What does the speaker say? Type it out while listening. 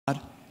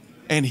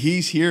and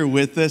He's here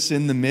with us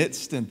in the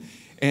midst, and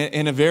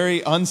in a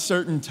very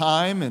uncertain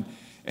time,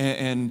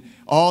 and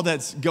all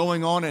that's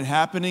going on and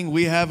happening,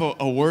 we have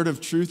a word of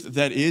truth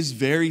that is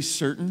very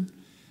certain,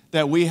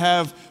 that we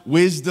have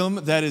wisdom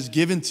that is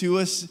given to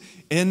us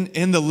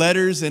in the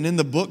letters and in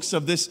the books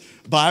of this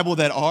Bible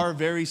that are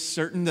very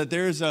certain, that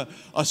there is a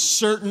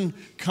certain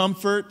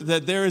comfort,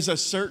 that there is a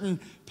certain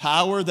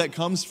power that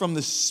comes from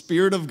the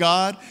Spirit of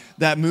God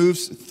that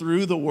moves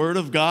through the Word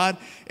of God.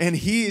 And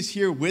He is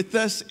here with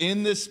us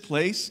in this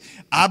place,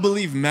 I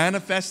believe,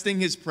 manifesting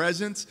His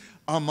presence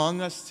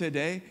among us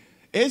today.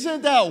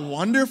 Isn't that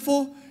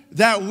wonderful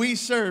that we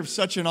serve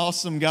such an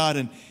awesome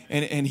God,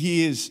 and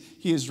He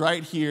is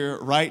right here,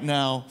 right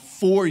now,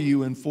 for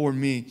you and for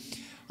me.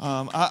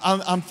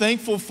 I'm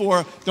thankful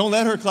for, don't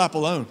let her clap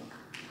alone.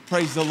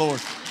 Praise the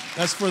Lord.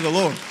 That's for the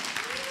Lord.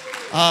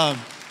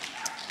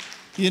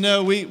 You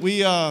know, we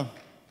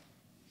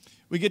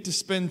get to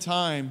spend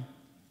time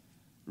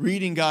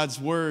reading God's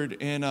Word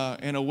in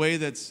a way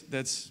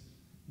that's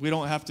we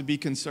don't have to be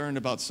concerned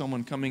about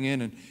someone coming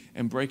in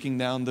and breaking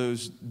down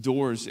those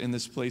doors in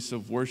this place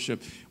of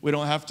worship. We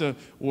don't have to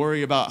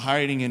worry about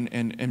hiding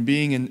and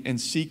being in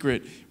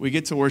secret. We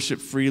get to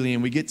worship freely,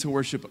 and we get to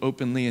worship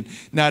openly, and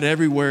not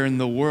everywhere in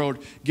the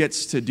world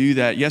gets to do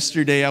that.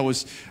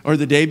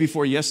 The day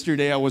before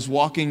yesterday, I was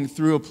walking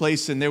through a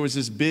place, and there was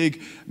this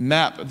big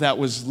map that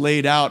was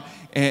laid out,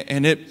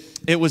 and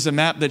it was a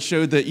map that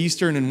showed the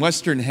Eastern and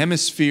Western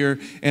hemisphere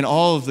and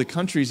all of the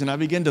countries. And I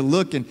began to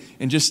look and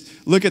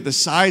just look at the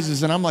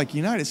sizes. And I'm like,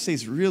 United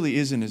States really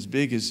isn't as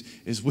big as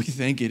we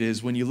think it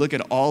is. When you look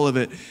at all of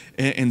it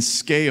in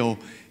scale,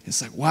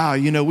 it's like, wow,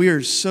 you know, we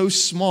are so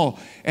small.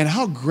 And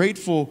how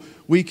grateful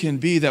we can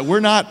be that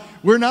we're not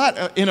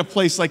in a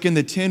place like in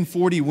the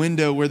 1040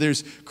 window where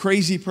there's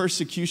crazy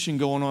persecution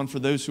going on for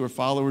those who are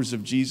followers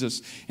of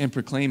Jesus and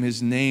proclaim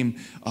His name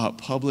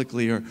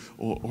publicly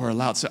or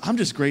aloud. So I'm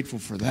just grateful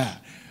for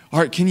that. All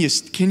right, can you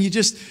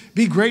just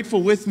be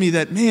grateful with me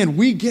that, man,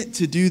 we get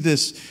to do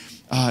this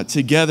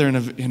together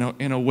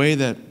in a way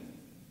that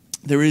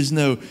there is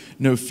no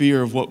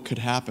fear of what could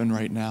happen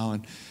right now.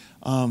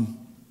 And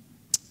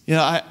you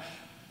know,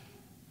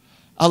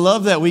 I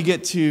love that we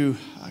get to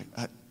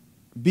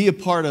be a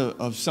part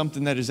of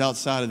something that is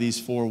outside of these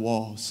four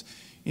walls.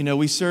 You know,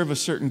 we serve a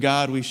certain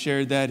God. We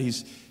shared that.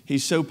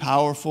 He's so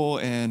powerful,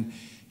 and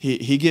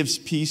He gives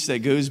peace that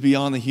goes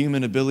beyond the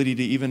human ability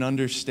to even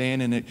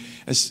understand. And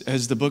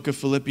as the book of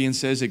Philippians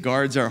says, it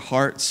guards our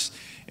hearts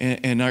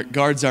and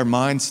guards our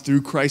minds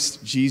through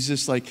Christ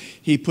Jesus. Like,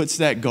 He puts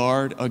that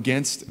guard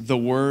against the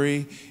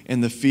worry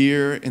and the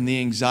fear and the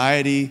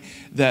anxiety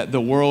that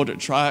the world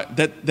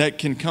that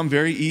can come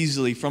very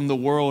easily from the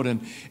world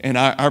and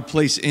our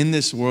place in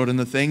this world and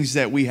the things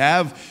that we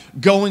have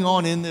going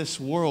on in this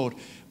world.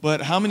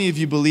 But how many of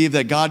you believe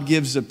that God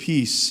gives a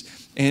peace?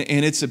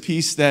 And it's a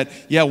peace that,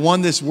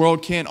 one, this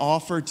world can't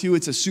offer. Two,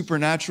 it's a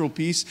supernatural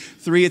peace.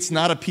 Three, it's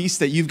not a peace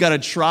that you've got to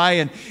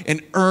try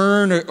and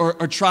earn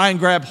or try and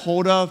grab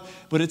hold of,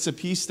 but it's a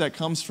peace that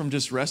comes from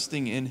just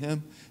resting in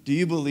Him. Do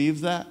you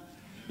believe that?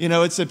 You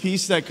know, it's a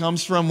peace that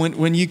comes from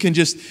when you can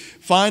just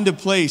find a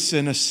place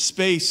and a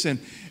space and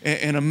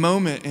a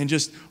moment and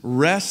just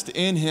rest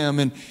in Him.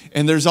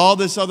 And there's all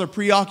this other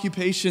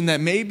preoccupation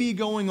that may be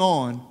going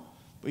on,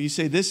 but you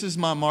say, this is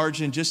my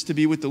margin just to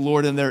be with the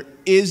Lord, and there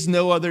is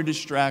no other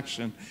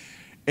distraction.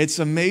 It's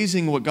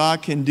amazing what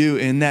God can do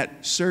in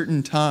that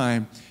certain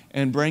time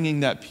and bringing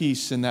that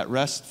peace and that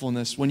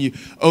restfulness. When you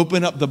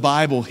open up the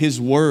Bible,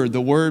 His Word, the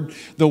word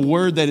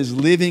that is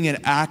living and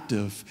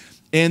active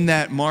in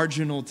that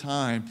marginal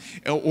time,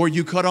 or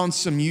you cut on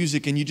some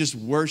music and you just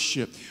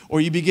worship, or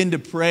you begin to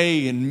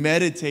pray and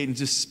meditate and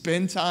just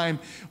spend time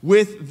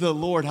with the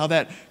Lord, how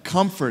that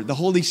comfort, the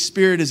Holy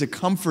Spirit is a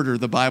comforter,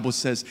 the Bible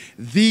says,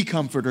 the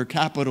comforter,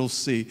 capital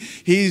C.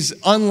 He's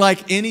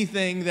unlike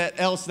anything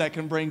else that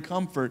can bring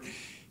comfort.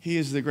 He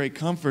is the great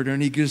comforter,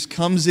 and He just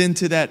comes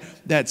into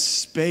that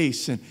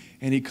space and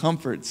He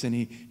comforts, and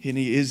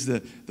He is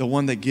the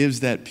one that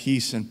gives that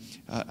peace, and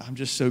I'm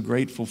just so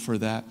grateful for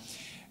that.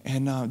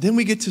 And then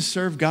we get to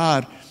serve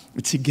God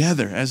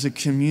together as a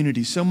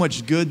community. So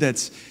much good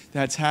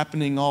that's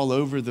happening all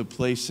over the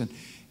place. And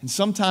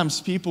sometimes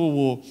people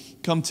will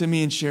come to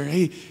me and share,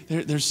 hey,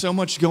 there's so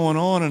much going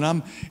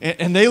on.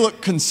 And they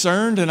look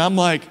concerned. And I'm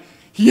like,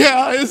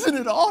 yeah, isn't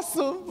it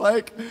awesome?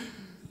 Like,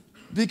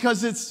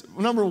 because it's,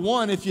 number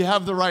one, if you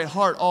have the right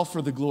heart, all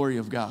for the glory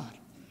of God.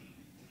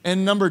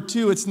 And number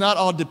two, it's not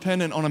all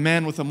dependent on a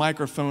man with a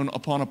microphone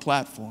upon a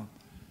platform.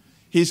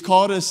 He's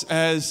called us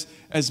as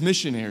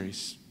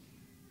missionaries.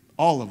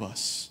 All of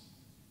us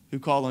who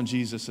call on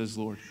Jesus as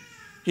Lord.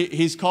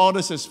 He's called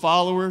us as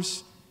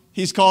followers.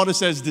 He's called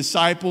us as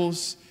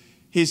disciples.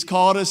 He's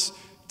called us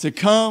to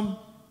come,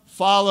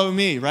 follow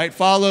me, right?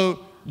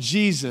 Follow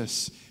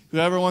Jesus.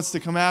 Whoever wants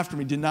to come after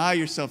me, deny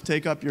yourself,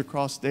 take up your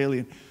cross daily,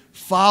 and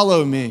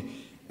follow me.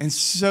 And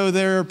so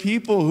there are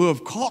people who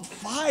have caught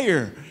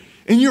fire,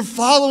 and you're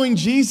following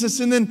Jesus,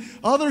 and then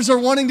others are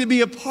wanting to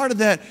be a part of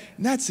that.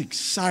 And that's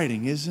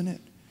exciting, isn't it?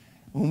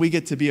 When we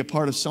get to be a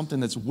part of something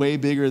that's way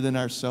bigger than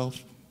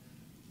ourselves.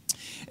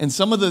 And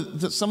some of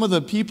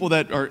the people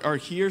that are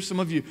here, some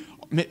of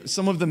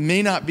them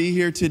may not be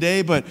here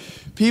today, but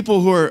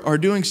people who are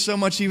doing so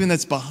much even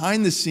that's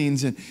behind the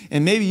scenes,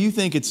 and maybe you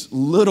think it's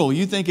little.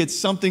 You think it's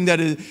something that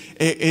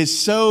is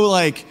so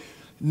like,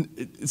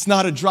 it's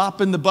not a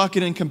drop in the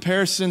bucket in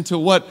comparison to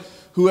what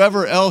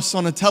whoever else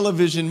on a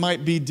television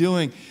might be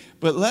doing.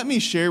 But let me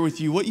share with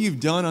you what you've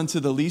done unto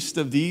the least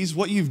of these,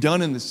 what you've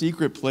done in the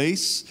secret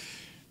place.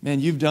 Man,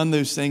 you've done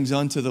those things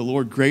unto the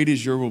Lord. Great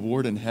is your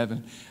reward in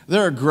heaven.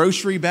 There are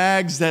grocery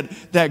bags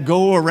that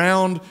go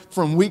around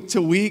from week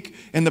to week,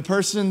 and the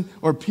person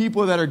or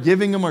people that are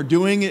giving them are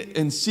doing it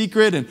in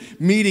secret and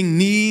meeting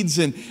needs.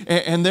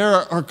 And there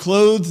are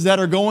clothes that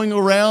are going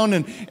around,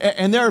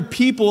 and there are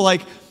people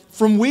like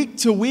from week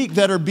to week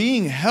that are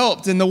being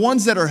helped. And the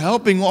ones that are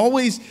helping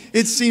always,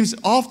 it seems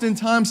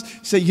oftentimes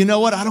say, you know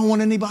what, I don't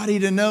want anybody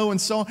to know,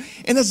 and so on.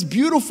 And that's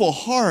beautiful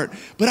heart.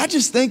 But I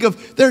just think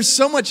of, there's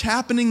so much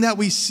happening that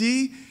we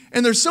see,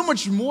 and there's so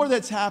much more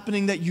that's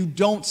happening that you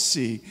don't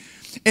see.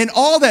 And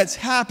all that's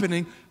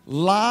happening,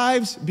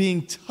 lives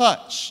being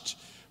touched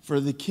for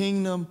the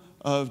kingdom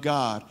of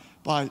God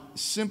by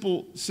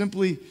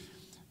simply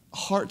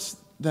hearts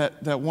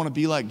that want to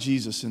be like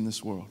Jesus in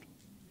this world.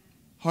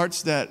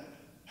 Hearts that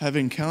have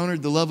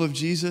encountered the love of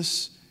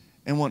Jesus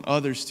and want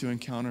others to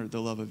encounter the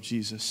love of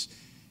Jesus.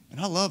 And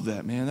I love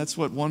that, man. That's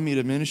what won me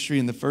to ministry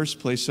in the first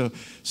place. So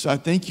I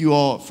thank you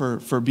all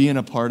for being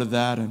a part of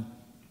that. And,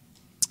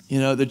 you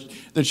know,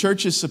 the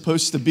church is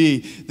supposed to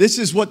be, this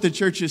is what the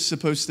church is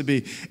supposed to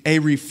be, a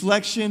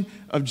reflection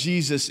of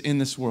Jesus in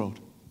this world,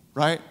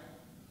 right?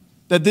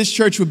 That this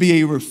church would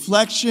be a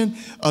reflection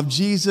of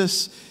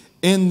Jesus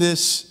in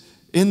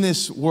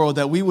this world,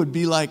 that we would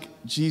be like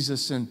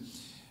Jesus.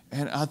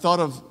 And I thought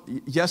of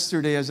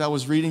yesterday as I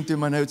was reading through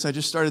my notes, I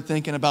just started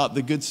thinking about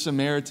the Good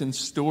Samaritan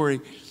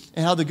story,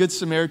 and how the Good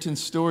Samaritan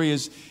story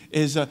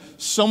is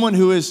someone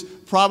who is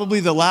probably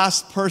the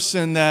last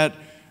person that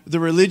the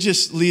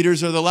religious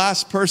leaders, or the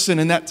last person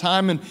in that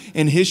time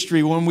in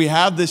history when we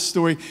have this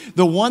story,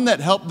 the one that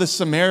helped the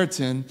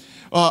Samaritan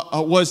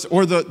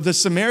the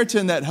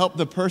Samaritan that helped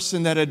the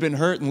person that had been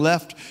hurt and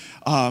left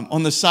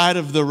on the side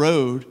of the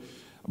road,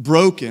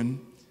 broken,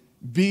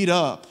 beat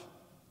up,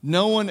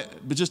 no one,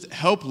 but just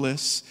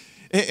helpless.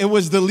 It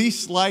was the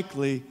least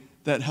likely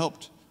that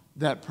helped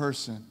that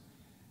person.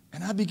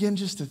 And I began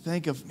just to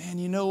think of, man,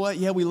 you know what?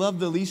 Yeah, we love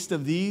the least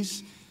of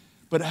these,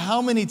 but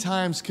how many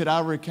times could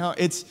I recount?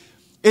 It's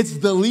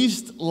the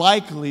least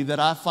likely that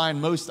I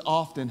find most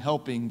often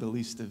helping the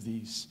least of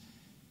these.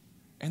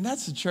 And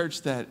that's a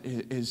church that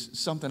is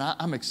something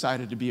I'm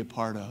excited to be a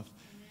part of.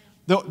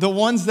 The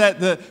ones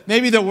that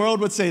maybe the world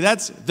would say,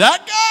 that's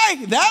that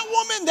guy, that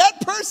woman, that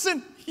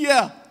person.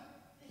 Yeah.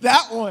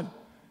 That one,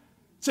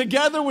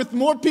 together with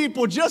more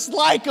people just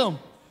like them,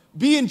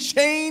 being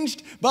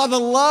changed by the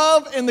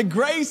love and the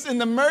grace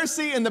and the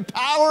mercy and the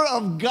power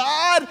of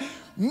God.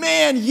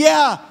 Man,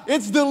 yeah,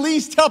 it's the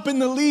least helping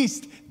the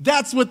least.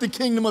 That's what the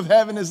kingdom of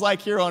heaven is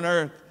like here on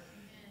earth.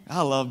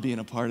 I love being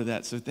a part of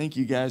that. So thank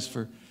you guys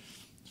for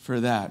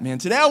that. Man,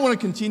 today I want to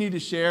continue to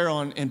share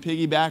on and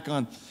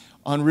piggyback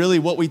on really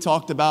what we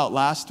talked about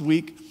last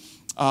week,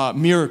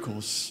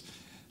 miracles.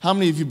 How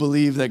many of you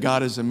believe that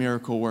God is a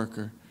miracle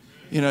worker?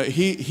 You know,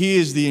 he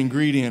is the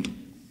ingredient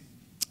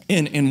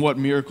in what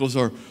miracles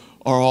are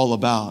all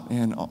about.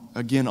 And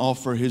again, all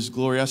for his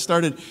glory. I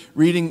started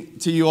reading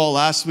to you all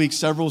last week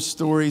several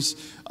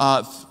stories,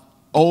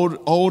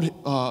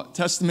 Old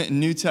Testament and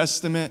New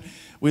Testament.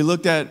 We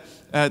looked at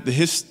the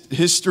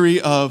history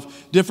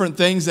of different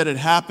things that had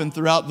happened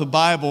throughout the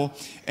Bible,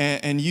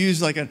 and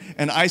use like an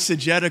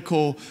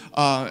eisegetical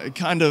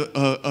kind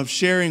of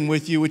sharing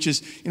with you, which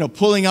is, you know,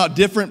 pulling out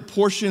different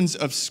portions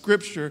of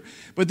Scripture,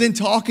 but then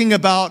talking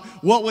about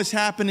what was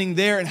happening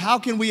there and how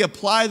can we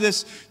apply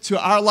this to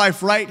our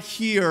life right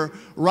here,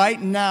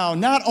 right now.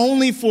 Not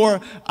only for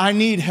I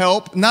need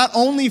help, not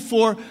only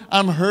for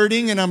I'm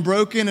hurting and I'm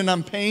broken and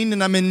I'm pained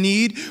and I'm in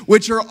need,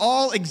 which are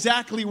all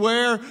exactly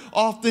where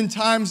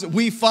oftentimes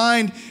we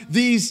find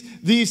these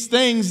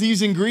things,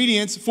 these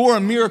ingredients for a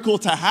miracle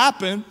to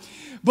happen.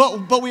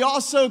 But we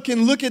also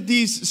can look at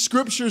these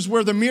scriptures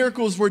where the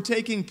miracles were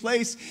taking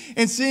place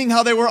and seeing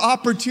how they were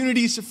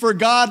opportunities for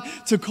God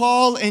to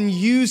call and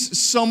use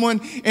someone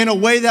in a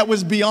way that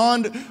was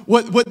beyond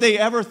what they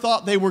ever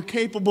thought they were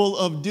capable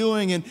of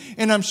doing.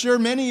 And I'm sure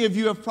many of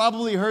you have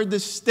probably heard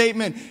this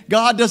statement: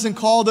 God doesn't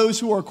call those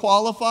who are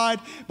qualified,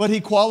 but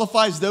he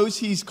qualifies those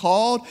he's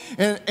called.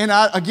 And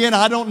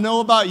I don't know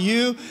about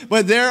you,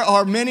 but there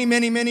are many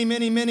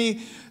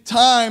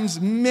times,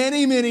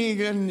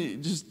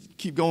 and just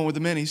keep going with the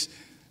minis,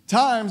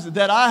 times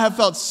that I have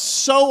felt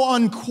so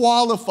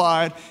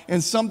unqualified in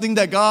something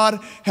that God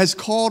has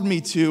called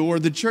me to, or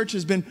the church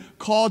has been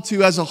called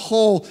to as a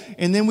whole,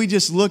 and then we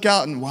just look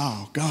out and,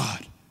 wow,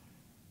 God,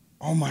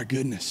 oh my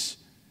goodness.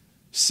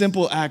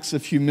 Simple acts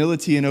of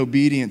humility and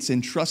obedience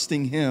and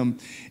trusting him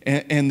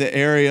in the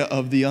area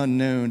of the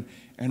unknown,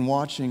 and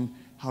watching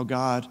how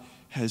God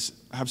has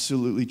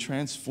absolutely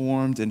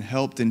transformed and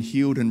helped and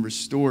healed and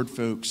restored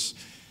folks.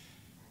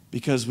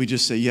 because we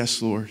just say,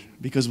 yes, Lord,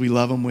 because we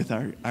love him with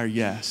our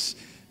yes,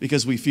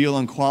 because we feel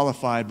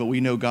unqualified, but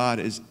we know God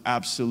is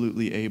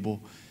absolutely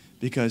able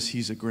because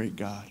he's a great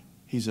God.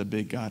 He's a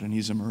big God, and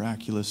he's a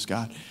miraculous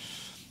God.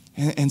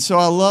 And so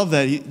I love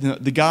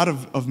that, the God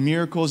of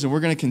miracles, and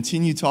we're going to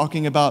continue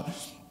talking about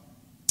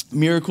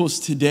miracles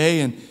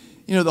today. And,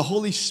 the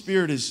Holy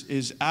Spirit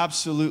is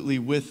absolutely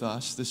with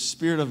us. The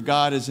Spirit of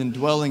God is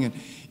indwelling in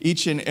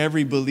each and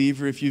every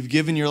believer. If you've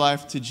given your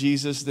life to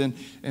Jesus, then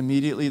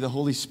immediately the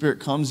Holy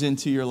Spirit comes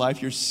into your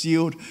life. You're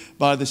sealed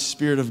by the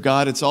Spirit of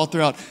God. It's all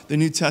throughout the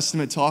New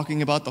Testament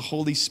talking about the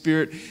Holy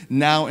Spirit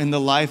now in the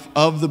life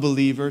of the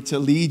believer to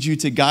lead you,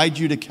 to guide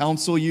you, to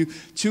counsel you,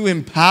 to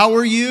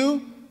empower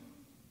you.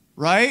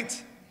 Right?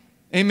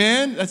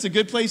 Amen? That's a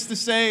good place to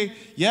say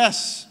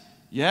yes,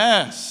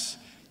 yes,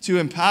 to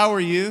empower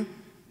you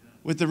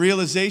with the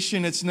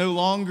realization it's no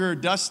longer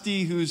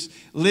Dusty who's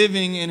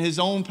living in his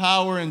own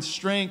power and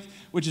strength,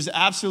 which is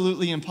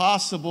absolutely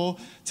impossible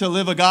to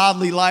live a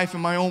godly life in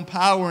my own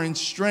power and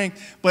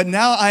strength. But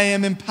now I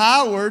am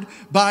empowered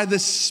by the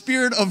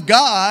Spirit of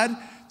God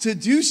to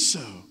do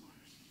so.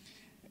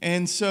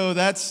 And so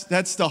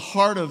that's the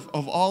heart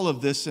of all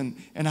of this, and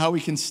how we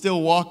can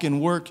still walk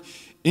and work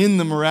in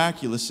the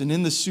miraculous and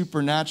in the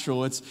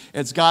supernatural.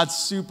 It's God's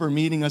super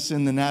meeting us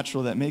in the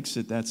natural that makes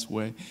it that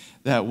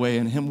way,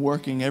 and him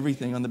working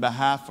everything on the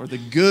behalf or the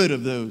good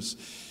of those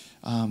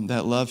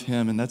that love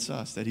him, and that's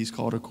us, that he's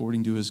called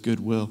according to his good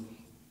will.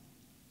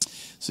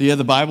 So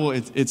the Bible,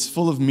 it's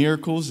full of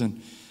miracles,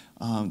 and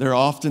there are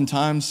often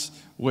times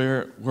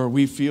where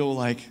we feel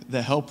like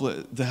the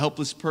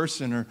helpless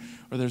person, or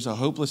there's a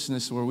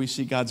hopelessness where we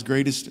see God's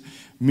greatest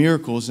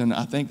miracles. And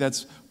I think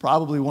that's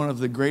probably one of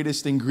the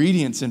greatest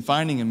ingredients in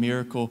finding a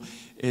miracle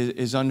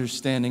is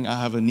understanding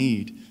I have a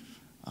need.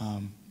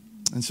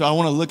 And so I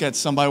want to look at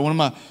somebody, one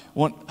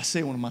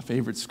of my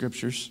favorite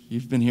scriptures.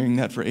 You've been hearing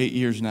that for 8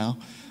 years now.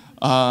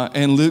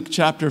 In Luke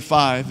chapter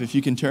 5, if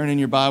you can turn in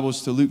your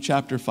Bibles to Luke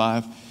chapter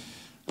 5,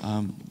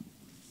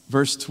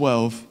 verse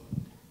 12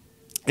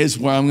 is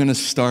where I'm going to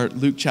start.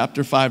 Luke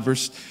chapter 5,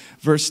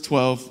 verse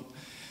 12.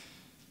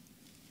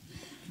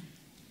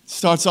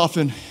 Starts off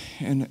in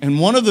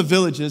one of the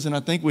villages, and I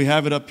think we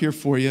have it up here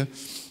for you.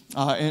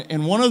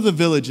 In one of the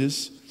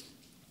villages,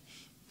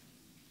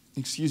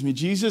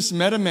 Jesus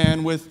met a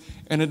man with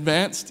an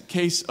advanced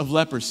case of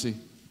leprosy.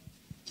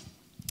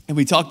 And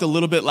we talked a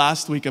little bit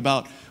last week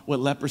about what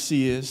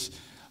leprosy is.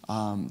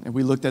 And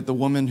we looked at the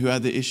woman who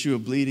had the issue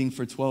of bleeding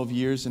for 12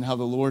 years and how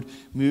the Lord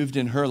moved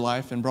in her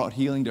life and brought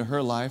healing to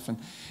her life,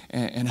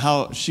 and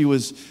how she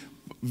was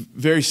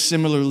very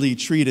similarly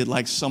treated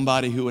like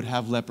somebody who would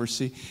have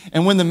leprosy.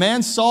 And when the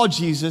man saw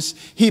Jesus,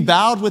 he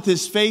bowed with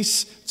his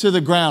face to the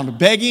ground,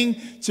 begging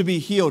to be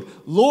healed.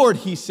 Lord,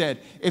 he said,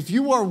 if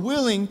you are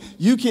willing,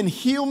 you can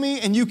heal me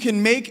and you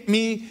can make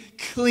me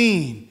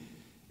clean.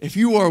 If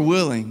you are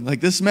willing,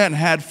 like this man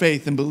had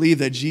faith and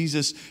believed that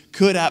Jesus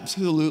could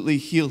absolutely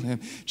heal him.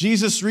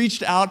 Jesus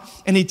reached out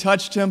and he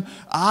touched him.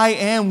 I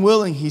am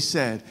willing, he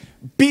said,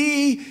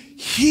 be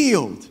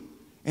healed.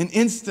 And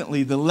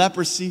instantly the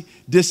leprosy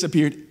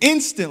disappeared.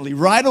 Instantly,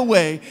 right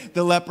away,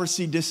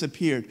 the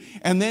disappeared.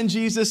 And then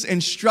Jesus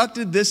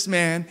instructed this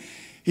man.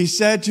 He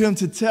said to him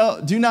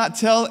do not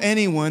tell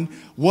anyone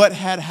what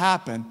had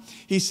happened.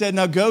 He said,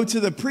 now go to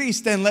the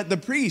priest and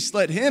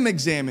let him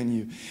examine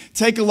you.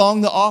 Take along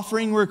the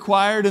offering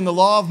required in the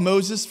law of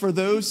Moses for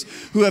those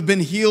who have been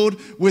healed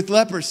with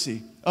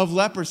leprosy.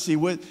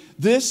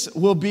 This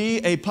will be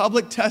a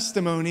public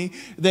testimony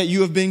that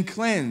you have been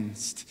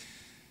cleansed.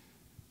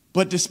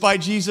 But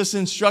despite Jesus'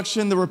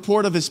 instruction, the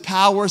report of his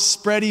power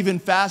spread even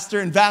faster,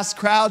 and vast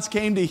crowds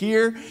came to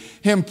hear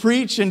him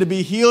preach and to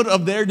be healed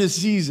of their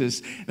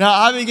diseases. Now,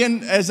 I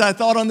began, as I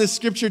thought on this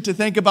scripture, to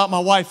think about my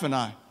wife and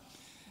I,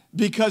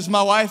 because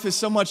my wife is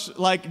so much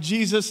like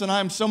Jesus, and I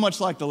am so much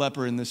like the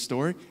leper in this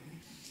story.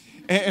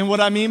 And what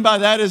I mean by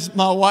that is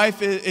my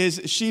wife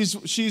is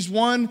she's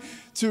one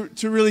to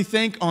really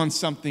think on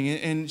something,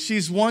 and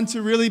she's one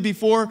to really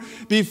before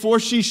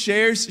she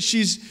shares,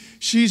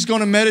 she's going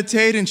to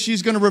meditate and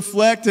she's going to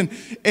reflect.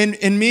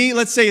 And me,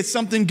 let's say it's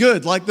something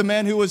good, like the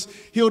man who was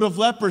healed of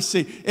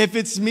leprosy. If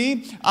it's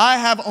me, I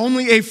have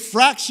only a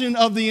fraction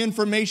of the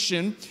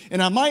information,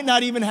 and I might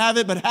not even have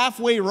it but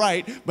halfway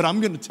right, but I'm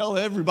going to tell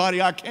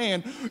everybody I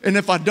can, and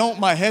if I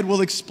don't, my head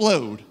will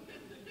explode.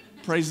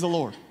 Praise the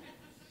Lord.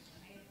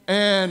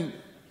 And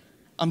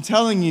I'm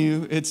telling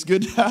you, it's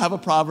good to have a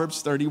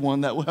Proverbs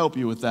 31 that will help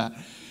you with that.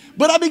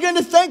 But I began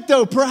to think,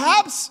 though,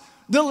 perhaps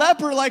the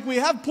leper, like we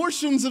have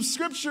portions of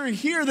scripture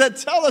here that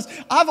tell us,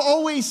 I've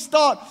always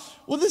thought,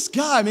 well, this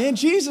guy, man,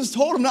 Jesus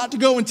told him not to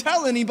go and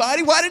tell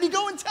anybody. Why did he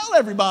go and tell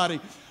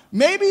everybody?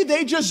 Maybe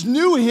they just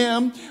knew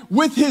him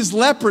with his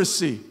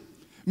leprosy.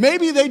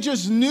 Maybe they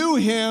just knew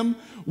him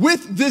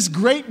with this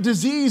great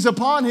disease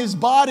upon his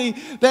body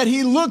that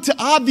he looked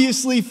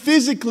obviously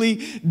physically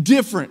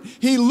different.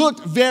 He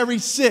looked very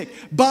sick.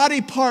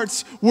 Body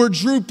parts were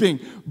drooping.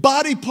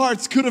 Body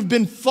parts could have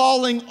been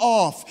falling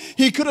off.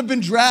 He could have been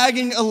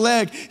dragging a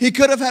leg. He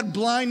could have had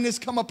blindness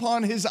come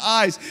upon his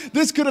eyes.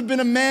 This could have been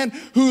a man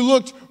who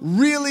looked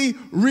really,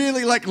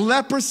 really like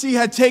leprosy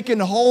had taken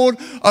hold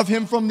of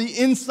him from the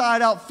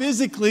inside out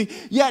physically.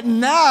 Yet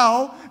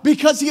now,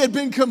 because he had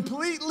been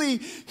completely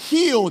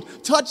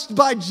healed, touched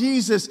by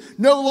Jesus,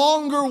 no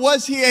longer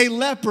was he a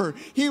leper.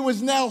 He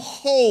was now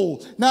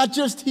whole, not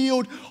just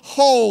healed,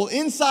 whole,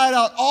 inside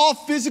out, all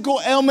physical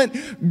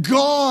ailment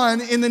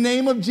gone in the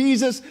name of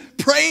Jesus.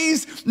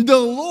 Praise the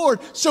Lord.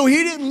 So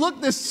he didn't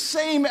look the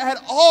same at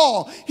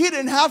all. He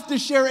didn't have to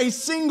share a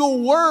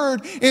single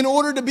word in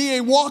order to be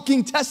a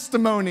walking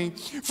testimony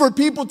for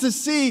people to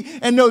see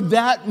and know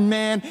that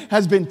man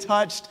has been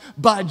touched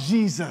by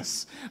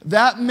Jesus.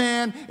 That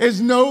man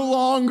is no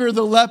longer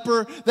the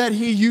leper that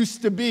he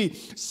used to be.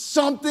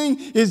 Something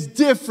is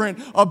different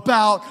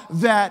about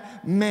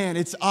that man.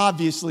 It's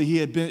obvious he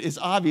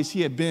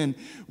had been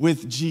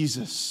with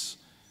Jesus.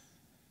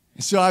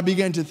 And so I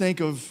began to think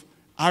of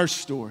our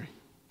story.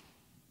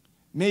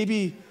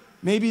 Maybe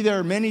there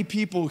are many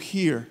people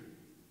here.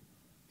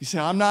 You say,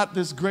 I'm not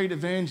this great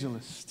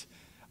evangelist.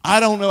 I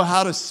don't know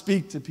how to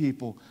speak to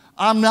people.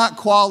 I'm not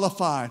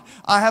qualified.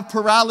 I have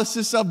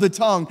paralysis of the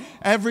tongue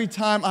every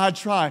time I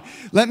try.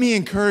 Let me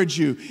encourage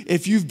you.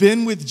 If you've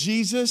been with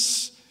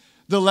Jesus,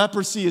 the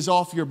leprosy is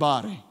off your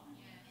body.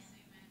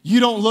 You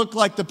don't look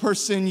like the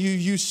person you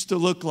used to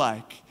look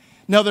like.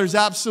 Now, there's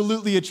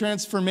absolutely a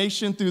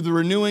transformation through the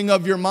renewing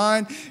of your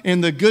mind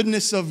and the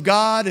goodness of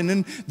God and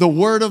in the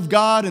Word of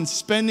God and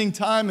spending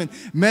time and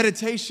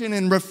meditation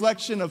and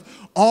reflection of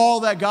all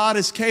that God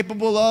is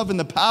capable of and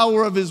the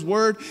power of His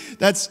Word.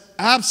 That's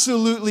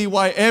absolutely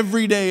why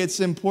every day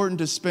it's important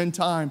to spend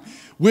time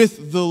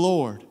with the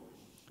Lord.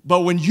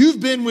 But when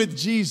you've been with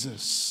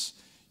Jesus,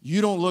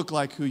 you don't look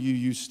like who you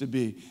used to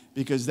be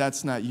because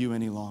that's not you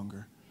any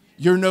longer.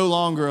 You're no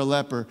longer a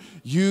leper.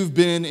 You've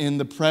been in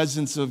the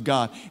presence of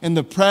God. And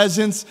the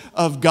presence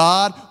of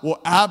God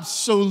will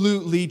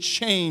absolutely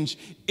change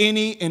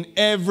any and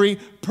every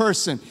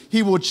person.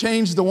 He will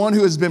change the one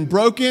who has been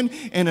broken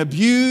and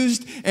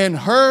abused and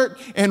hurt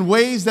in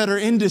ways that are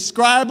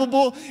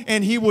indescribable.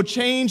 And He will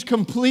change,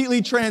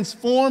 completely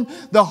transform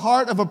the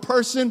heart of a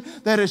person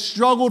that has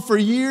struggled for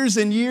years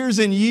and years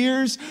and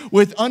years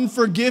with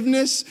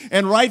unforgiveness,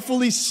 and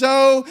rightfully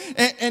so.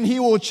 And He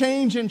will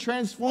change and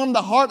transform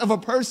the heart of a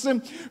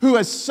person who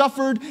has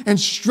suffered and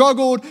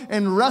struggled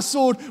and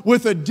wrestled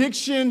with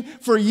addiction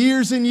for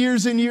years and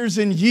years and years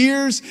and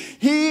years.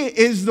 He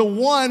is the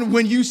one,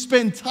 when you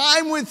spend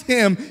time with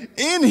Him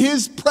in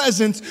His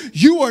presence,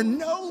 you are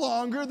no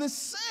longer the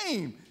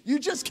same. You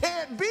just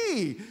can't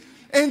be.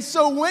 And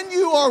so when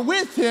you are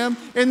with Him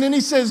and then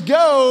He says,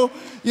 go,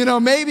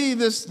 maybe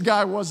this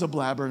guy was a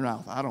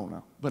blabbermouth. I don't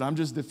know. But I'm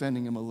just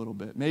defending him a little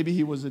bit. Maybe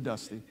he was a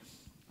dusty.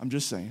 I'm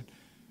just saying.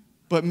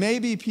 But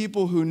maybe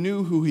people who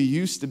knew who he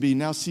used to be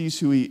now sees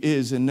who he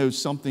is and knows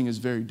something is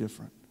very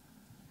different.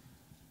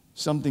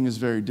 Something is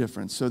very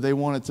different. So they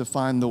wanted to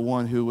find the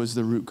one who was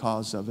the root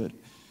cause of it.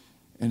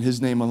 And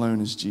His name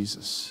alone is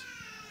Jesus.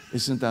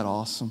 Isn't that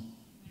awesome?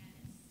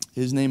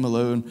 His name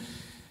alone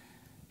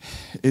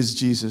is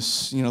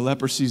Jesus.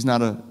 Leprosy is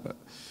not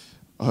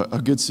a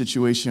good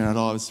situation at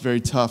all. It's very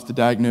tough. The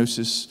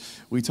diagnosis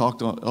we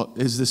talked on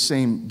is the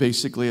same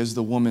basically as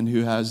the woman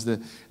who has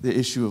the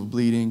issue of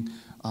bleeding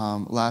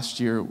last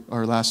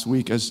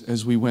week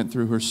as we went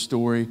through her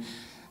story.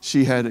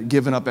 She had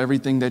given up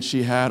everything that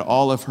she had,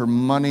 all of her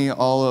money,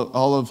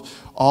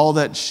 all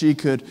that she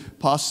could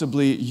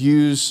possibly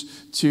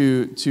use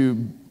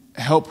to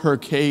help her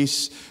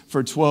case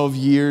for 12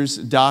 years.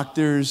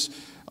 Doctors,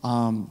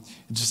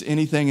 just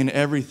anything and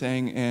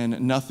everything,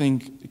 and nothing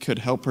could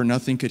help her,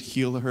 nothing could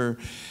heal her.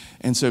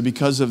 And so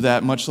because of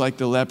that, much like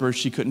the leper,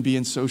 she couldn't be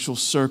in social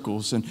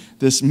circles. And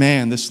this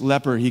man, this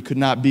leper, he could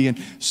not be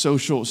in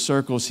social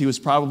circles. He was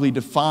probably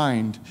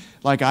defined,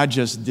 like I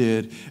just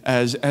did,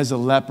 as a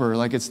leper.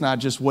 Like it's not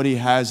just what he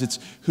has, it's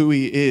who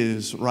he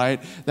is,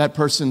 right? That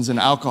person's an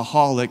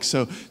alcoholic,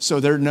 so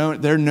they're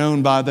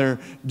known by their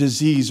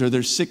disease or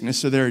their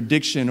sickness or their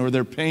addiction or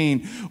their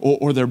pain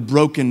or their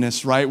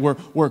brokenness, right?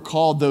 We're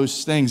called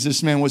those things.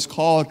 This man was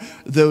called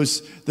those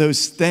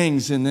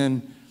things, and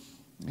then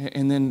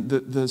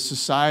the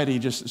society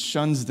just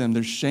shuns them.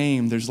 There's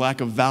shame, there's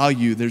lack of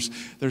value,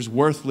 there's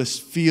worthless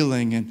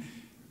feeling,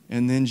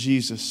 and then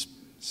Jesus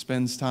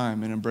spends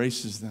time and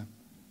embraces them.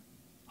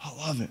 I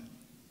love it.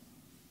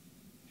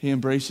 He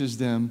embraces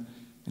them,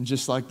 and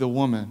just like the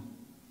woman,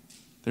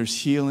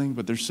 there's healing,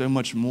 but there's so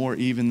much more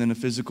even than a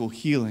physical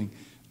healing.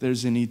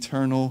 There's an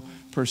eternal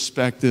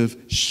perspective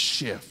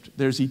shift.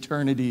 There's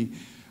eternity,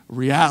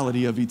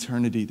 reality of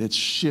eternity that's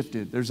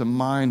shifted. There's a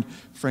mind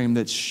frame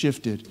that's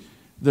shifted.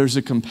 There's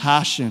a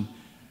compassion.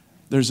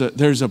 There's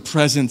a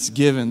presence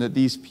given that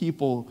these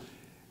people,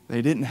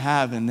 they didn't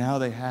have, and now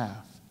they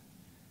have.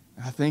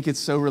 I think it's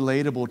so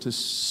relatable to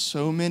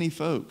so many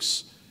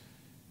folks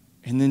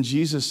And then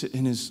Jesus,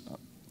 in his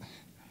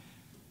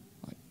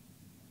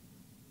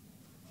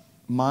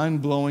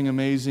mind-blowing,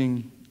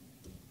 amazing,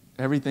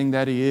 everything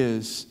that he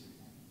is,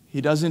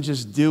 he doesn't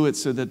just do it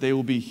so that they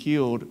will be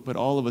healed, but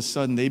all of a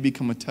sudden they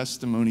become a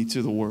testimony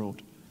to the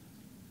world.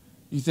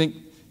 You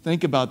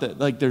think about that.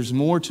 Like, there's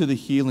more to the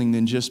healing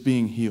than just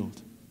being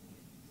healed.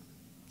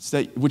 It's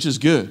that, which is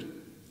good,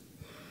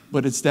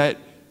 but it's that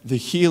the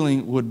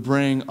healing would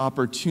bring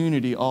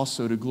opportunity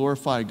also to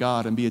glorify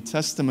God and be a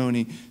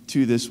testimony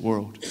to this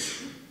world.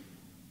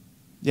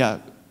 Yeah,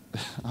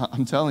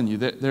 I'm telling you,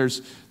 that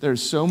there's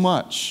so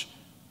much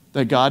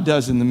that God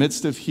does in the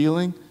midst of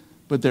healing,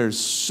 but there's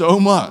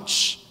so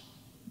much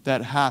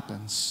that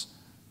happens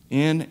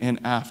in and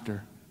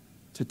after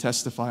to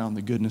testify on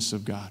the goodness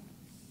of God.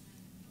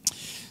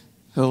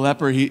 The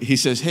leper, he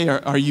says, hey,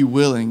 are you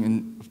willing?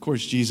 And of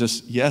course,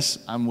 Jesus, yes,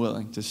 I'm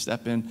willing to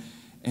step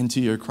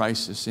into your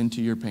crisis,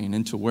 into your pain,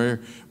 into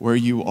where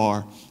you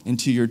are,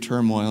 into your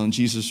turmoil. And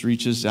Jesus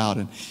reaches out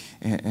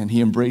and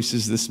he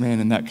embraces this man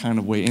in that kind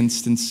of way.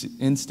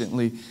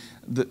 Instantly,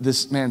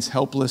 this man's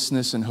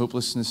helplessness and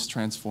hopelessness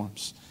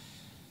transforms.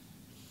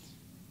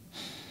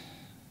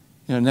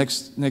 You know,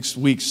 next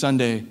week,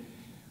 Sunday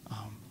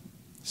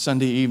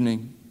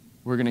evening,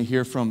 we're going to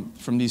hear from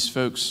these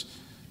folks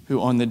who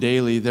on the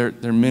daily,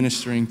 they're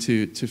ministering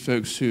to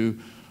folks who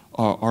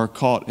are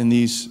caught in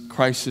these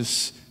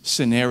crisis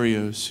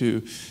scenarios,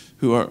 who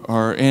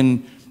are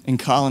in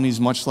colonies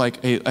much like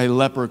a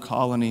leper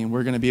colony. And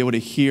we're going to be able to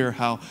hear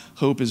how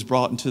hope is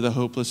brought into the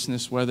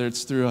hopelessness, whether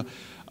it's through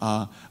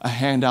a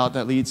handout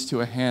that leads to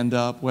a hand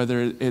up,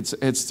 whether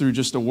it's through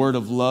just a word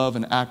of love,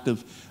 an act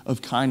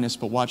of kindness.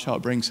 But watch how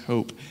it brings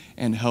hope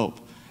and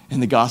help.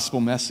 And the gospel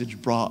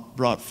message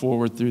brought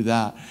forward through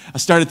that. I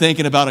started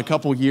thinking about a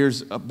couple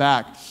years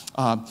back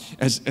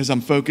as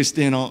I'm focused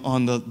in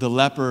on the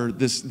leper,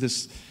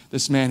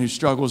 this man who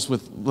struggles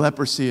with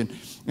leprosy.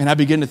 And I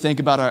began to think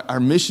about our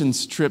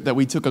missions trip that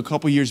we took a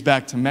couple years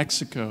back to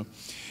Mexico.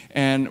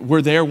 And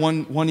we're there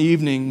one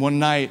evening, one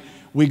night,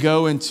 we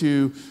go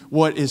into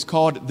what is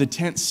called the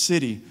Tent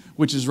City,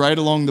 which is right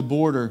along the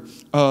border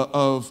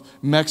of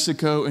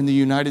Mexico and the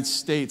United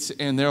States.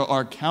 And there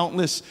are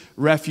countless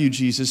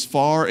refugees as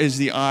far as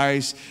the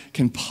eyes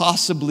can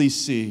possibly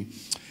see.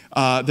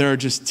 There are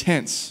just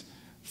tents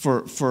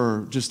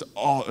for just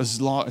all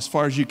as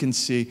far as you can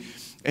see.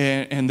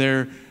 And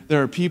there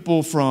are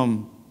people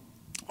from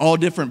all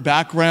different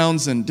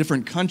backgrounds and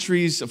different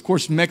countries. Of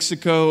course,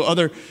 Mexico,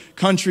 other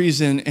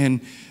countries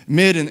in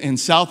Mid and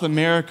South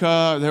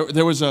America.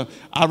 There was I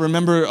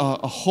remember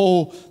a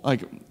whole,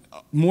 like,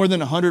 more than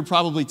 100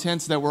 probably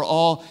tents that were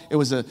all, it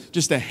was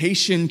just a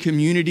Haitian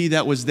community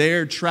that was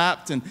there,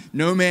 trapped in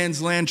no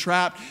man's land,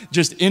 trapped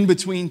just in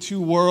between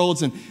two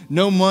worlds, and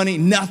no money,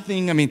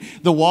 nothing. I mean,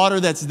 the water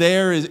that's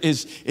there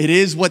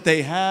is what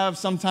they have.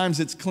 Sometimes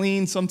it's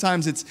clean,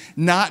 sometimes it's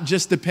not,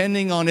 just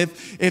depending on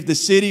if the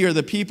city or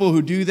the people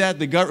who do that,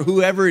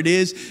 whoever it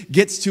is,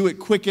 gets to it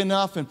quick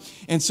enough.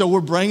 And so we're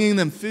bringing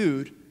them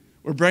food.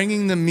 We're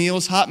bringing them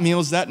meals, hot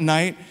meals that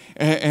night,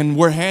 and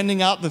we're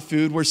handing out the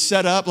food. We're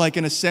set up like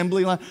an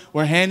assembly line.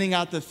 We're handing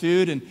out the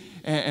food,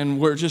 and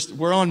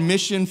we're on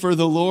mission for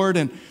the Lord,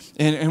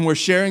 and we're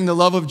sharing the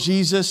love of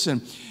Jesus,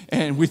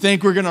 and we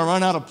think we're going to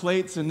run out of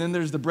plates, and then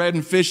there's the bread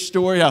and fish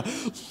story, how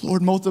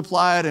Lord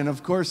multiply it, and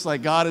of course,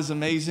 like, God is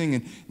amazing,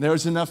 and there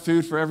was enough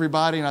food for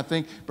everybody, and I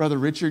think Brother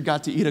Richard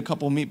got to eat a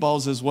couple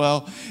meatballs as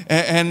well,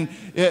 and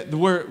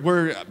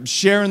we're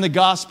sharing the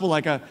gospel.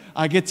 Like,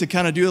 I get to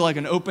kind of do like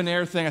an open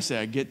air thing. I say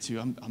I get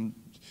to.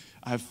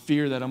 I have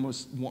fear that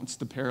almost wants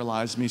to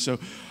paralyze me, so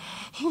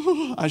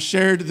I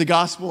shared the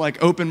gospel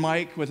like open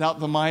mic, without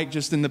the mic,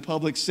 just in the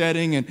public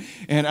setting,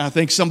 and I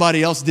think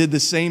somebody else did the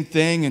same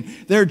thing. And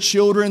there are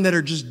children that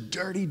are just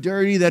dirty,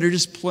 that are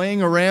just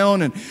playing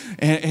around,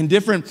 and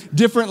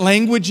different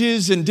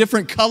languages and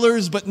different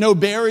colors, but no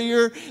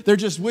barrier. They're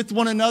just with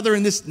one another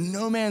in this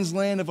no man's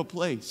land of a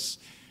place,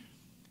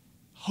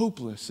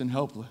 hopeless and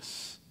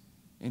helpless.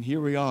 And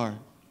here we are,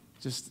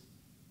 just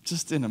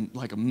in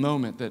a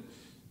moment that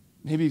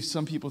maybe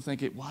some people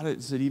think, it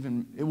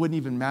wouldn't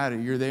even matter.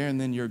 You're there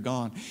and then you're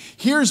gone.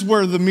 Here's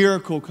where the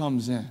miracle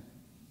comes in,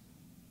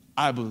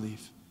 I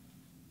believe.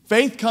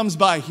 Faith comes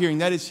by hearing.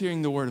 That is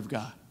hearing the word of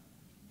God.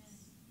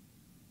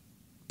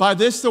 By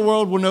this, the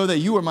world will know that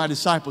you are my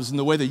disciples in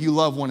the way that you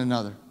love one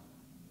another.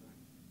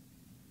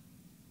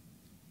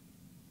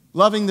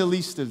 Loving the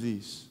least of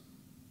these.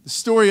 The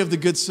story of the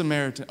Good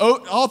Samaritan.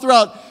 All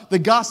throughout the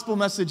gospel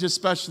message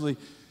especially,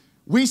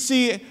 we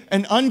see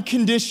an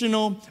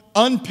unconditional,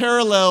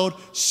 unparalleled,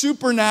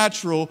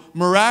 supernatural,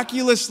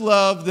 miraculous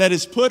love that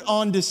is put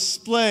on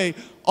display,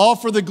 all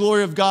for the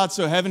glory of God,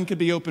 so heaven could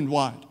be opened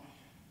wide.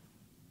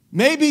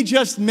 Maybe,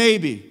 just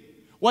maybe,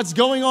 What's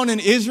going on in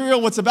Israel,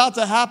 what's about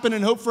to happen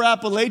in Hope for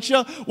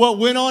Appalachia, what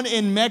went on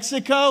in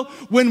Mexico.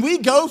 When we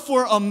go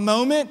for a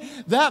moment,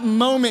 that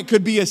moment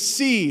could be a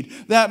seed.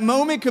 That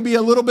moment could be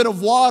a little bit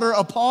of water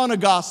upon a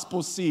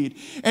gospel seed.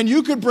 And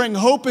you could bring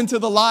hope into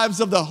the lives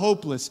of the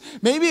hopeless.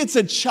 Maybe it's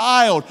a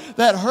child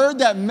that heard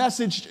that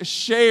message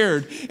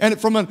shared and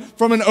from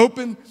an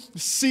open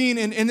scene,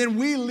 and then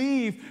we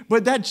leave,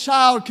 but that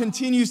child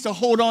continues to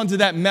hold on to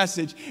that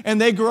message,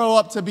 and they grow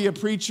up to be a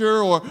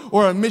preacher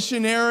or a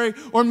missionary,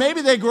 or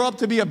maybe they grow up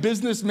to be a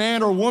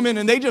businessman or woman,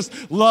 and they just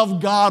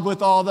love God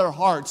with all their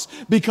hearts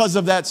because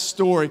of that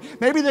story.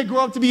 Maybe they grow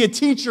up to be a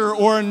teacher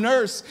or a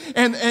nurse,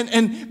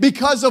 and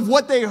because of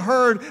what they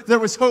heard, there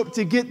was hope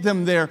to get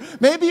them there.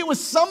 Maybe it was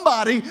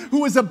somebody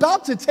who was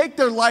about to take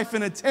their life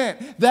in a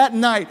tent that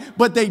night,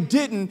 but they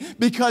didn't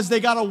because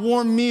they got a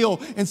warm meal,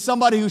 and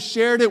somebody who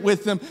shared it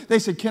with them, they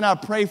said, "Can I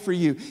pray for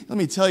you?" Let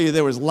me tell you,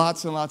 there was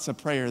lots and lots of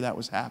prayer that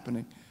was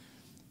happening.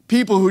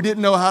 People who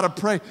didn't know how to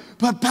pray.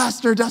 "But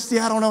Pastor Dusty,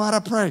 I don't know how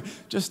to pray."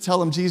 Just tell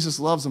them Jesus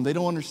loves them. They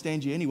don't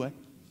understand you anyway.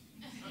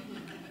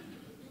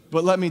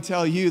 But let me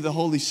tell you, the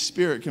Holy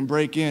Spirit can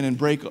break in and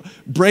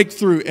break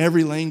through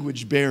every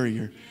language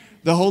barrier.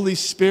 The Holy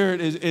Spirit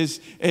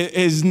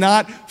is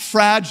not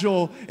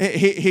fragile.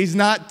 He's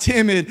not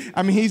timid.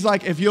 I mean, he's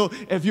like, if you'll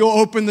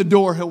open the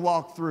door, he'll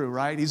walk through,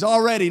 right? He's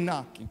already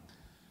knocking.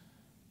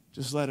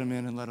 Just let him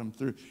in and let him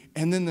through.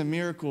 And then the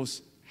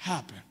miracles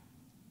happen.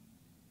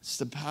 It's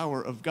the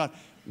power of God.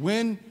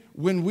 When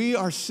we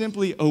are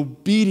simply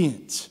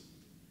obedient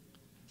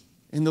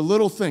in the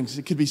little things,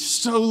 it could be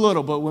so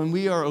little, but when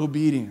we are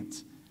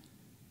obedient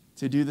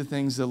to do the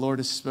things the Lord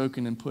has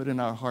spoken and put in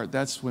our heart,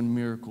 that's when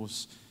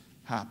miracles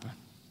happen.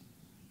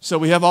 So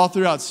we have all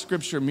throughout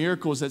Scripture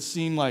miracles that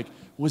seem like,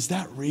 was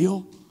that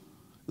real?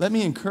 Let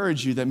me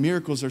encourage you that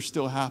miracles are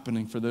still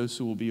happening for those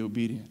who will be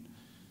obedient.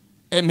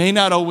 It may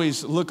not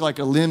always look like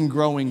a limb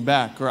growing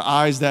back or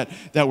eyes that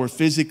were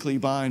physically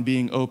blind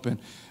being open.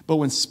 But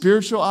when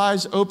spiritual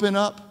eyes open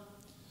up,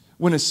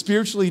 when a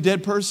spiritually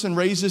dead person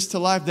raises to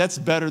life, that's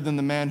better than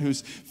the man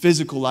whose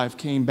physical life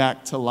came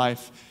back to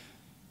life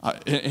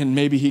and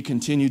maybe he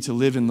continued to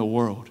live in the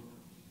world.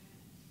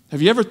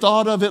 Have you ever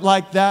thought of it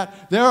like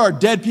that? There are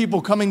dead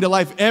people coming to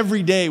life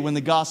every day when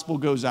the gospel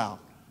goes out.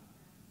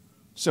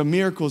 So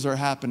miracles are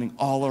happening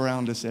all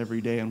around us every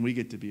day, and we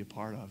get to be a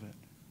part of it.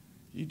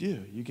 You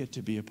do. You get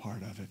to be a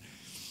part of it.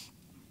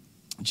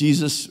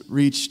 Jesus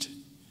reached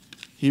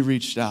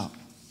out.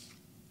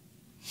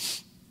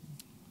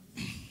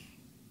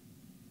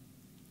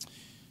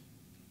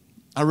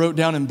 I wrote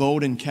down in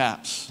bold in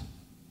caps.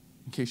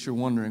 In case you're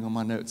wondering on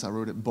my notes, I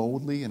wrote it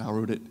boldly and I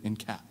wrote it in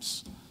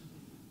caps.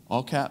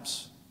 All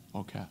caps,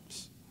 all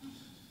caps.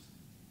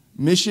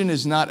 Mission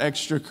is not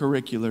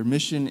extracurricular.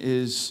 Mission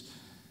is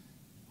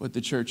what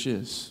the church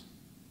is.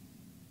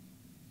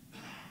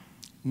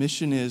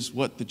 Mission is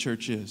what the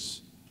church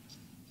is.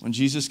 When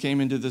Jesus came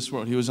into this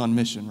world, he was on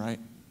mission, right?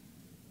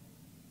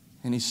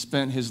 And he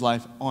spent his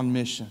life on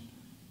mission.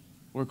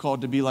 We're called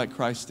to be like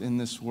Christ in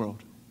this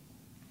world.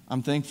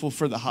 I'm thankful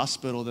for the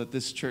hospital that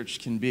this church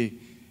can be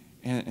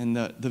and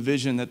the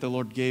vision that the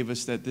Lord gave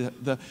us, that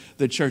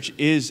the church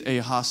is a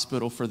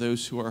hospital for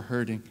those who are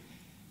hurting.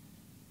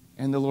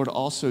 And the Lord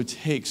also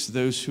takes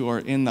those who are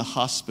in the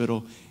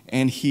hospital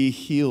and he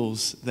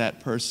heals that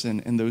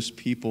person and those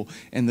people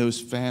and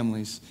those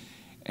families.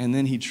 And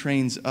then he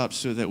trains up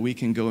so that we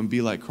can go and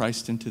be like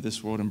Christ into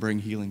this world and bring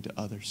healing to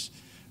others.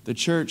 The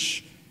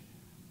church,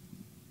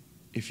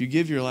 if you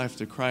give your life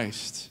to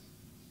Christ,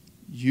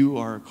 you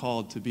are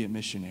called to be a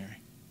missionary.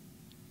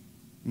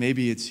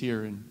 Maybe it's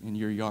here in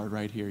your yard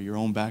right here, your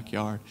own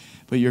backyard,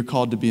 but you're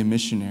called to be a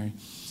missionary.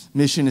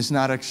 Mission is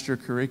not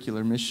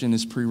extracurricular. Mission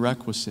is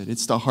prerequisite.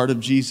 It's the heart of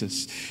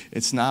Jesus.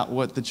 It's not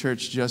what the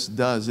church just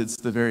does. It's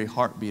the very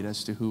heartbeat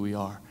as to who we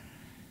are.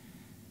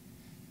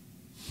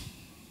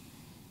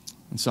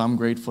 And so I'm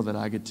grateful that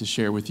I get to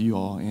share with you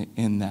all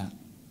in that.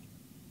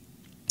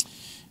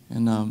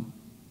 And,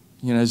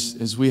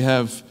 as we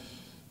have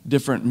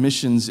different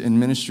missions and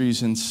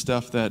ministries and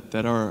stuff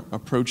that are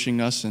approaching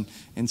us,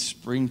 and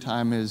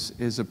springtime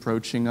is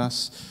approaching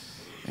us,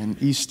 and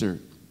Easter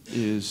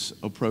is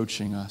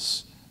approaching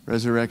us,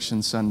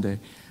 Resurrection Sunday.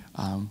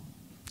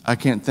 I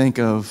can't think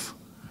of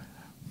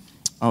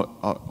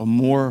a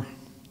more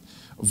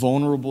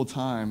vulnerable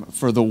time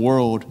for the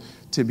world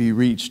to be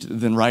reached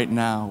than right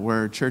now,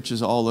 where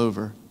churches all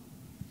over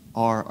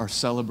are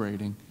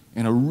celebrating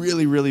in a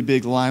really, really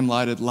big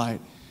limelighted light.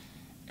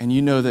 And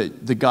you know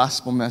that the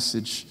gospel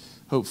message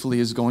hopefully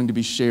is going to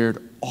be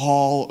shared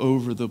all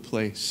over the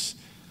place.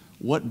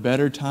 What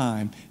better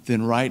time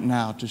than right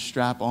now to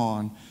strap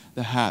on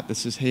the hat that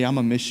says, "Hey, I'm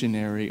a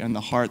missionary," and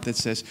the heart that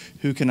says,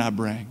 "Who can I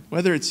bring?"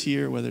 Whether it's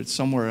here, whether it's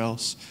somewhere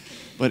else,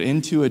 but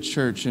into a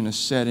church in a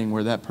setting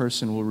where that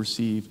person will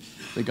receive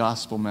the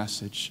gospel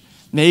message.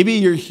 Maybe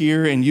you're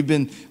here and you've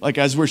been, like,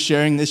 as we're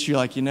sharing this, you're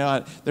like,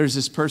 there's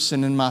this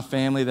person in my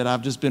family that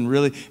I've just been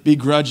really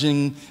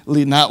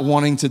begrudgingly not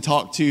wanting to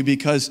talk to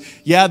because,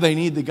 yeah, they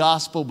need the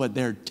gospel, but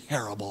they're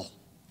terrible.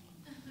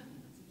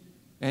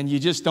 and you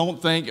just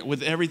don't think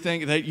with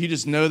everything that you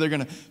just know they're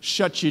going to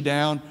shut you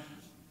down,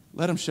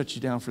 let them shut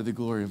you down for the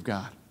glory of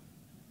God.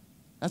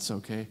 That's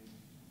okay.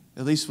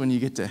 At least when you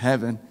get to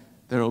heaven,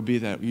 there will be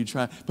that you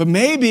try. But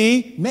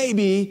maybe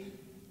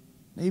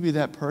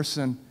that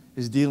person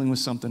is dealing with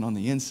something on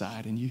the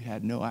inside and you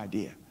had no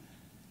idea.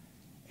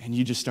 And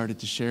you just started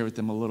to share with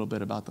them a little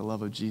bit about the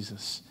love of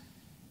Jesus.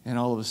 And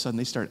all of a sudden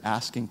they start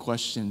asking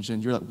questions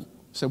and you're like,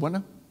 say what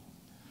now?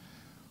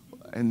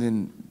 And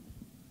then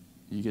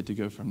you get to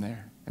go from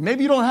there. And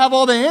maybe you don't have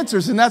all the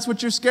answers and that's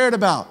what you're scared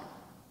about.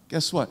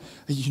 Guess what?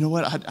 You know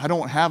what? I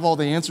don't have all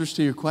the answers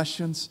to your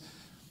questions,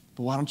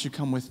 but why don't you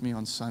come with me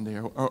on Sunday?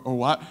 Or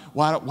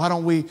why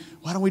don't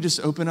we just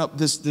open up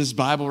this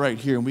Bible right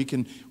here and we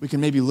can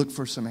maybe look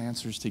for some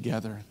answers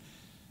together.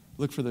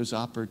 Look for those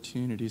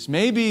opportunities.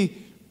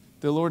 Maybe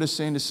the Lord is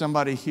saying to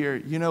somebody here,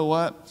 you know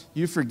what?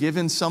 You've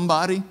forgiven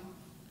somebody,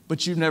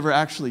 but you've never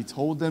actually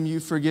told them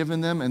you've forgiven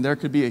them, and there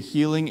could be a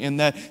healing in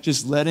that,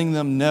 just letting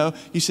them know.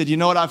 You said, you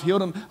know what, I've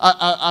healed them,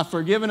 I've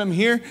forgiven them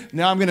here,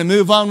 now I'm going to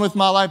move on with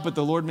my life, but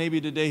the Lord maybe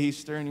today He's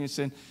stirring you and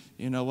saying,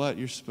 you know what,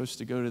 you're supposed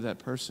to go to that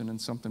person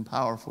and something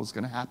powerful is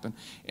going to happen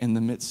in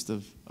the midst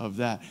of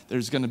that.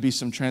 There's going to be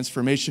some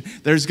transformation.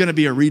 There's going to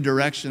be a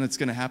redirection that's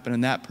going to happen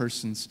in that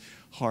person's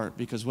heart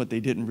because what they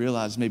didn't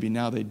realize, maybe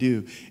now they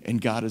do, and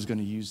God is going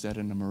to use that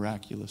in a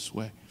miraculous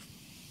way.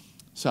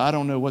 So I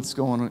don't know what's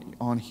going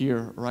on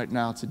here right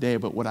now today,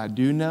 but what I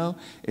do know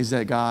is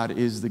that God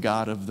is the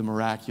God of the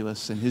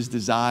miraculous, and His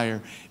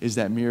desire is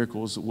that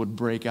miracles would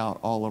break out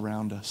all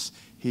around us.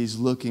 He's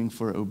looking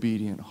for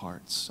obedient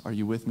hearts. Are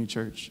you with me,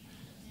 church?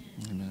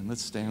 Amen.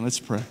 Let's stand. Let's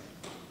pray.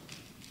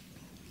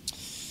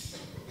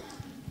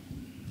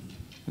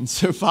 And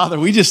so, Father,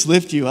 we just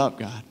lift you up,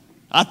 God.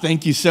 I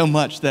thank you so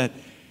much that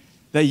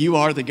you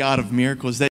are the God of miracles. That